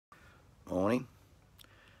Morning,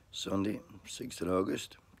 Sunday, 6th of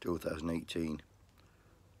August 2018.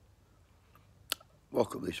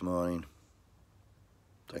 Woke up this morning,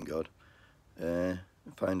 thank God, and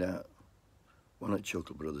find out one of the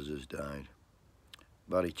Chuckle Brothers has died.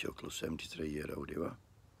 Barry Chuckle, 73-year-old he was.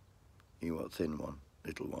 He was a thin one,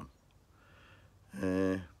 little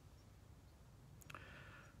one.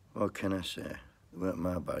 What can I say? It weren't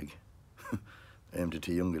my bag. Aimed at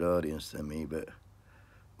a younger audience than me, but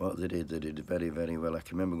what they did very, very well. I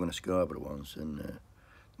can remember going to Scarborough once, and it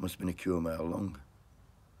must have been a cure mile long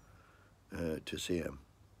to see him.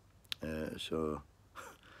 So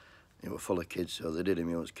it was full of kids, so they did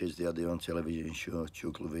him. As kids, they had their own television show,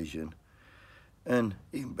 Chuckle Vision, and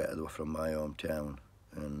even better, they were from my hometown,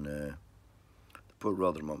 and they put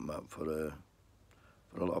Rotherham on the map for a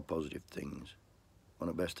lot of positive things. One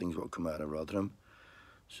of the best things what come out of Rotherham.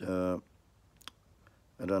 So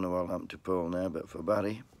I don't know what happened to Paul now, but for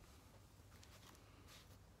Barry,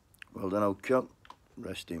 well done, old Chuck.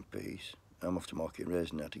 Rest in peace. I'm off to Market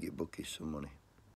Race now to get Bucky's some money.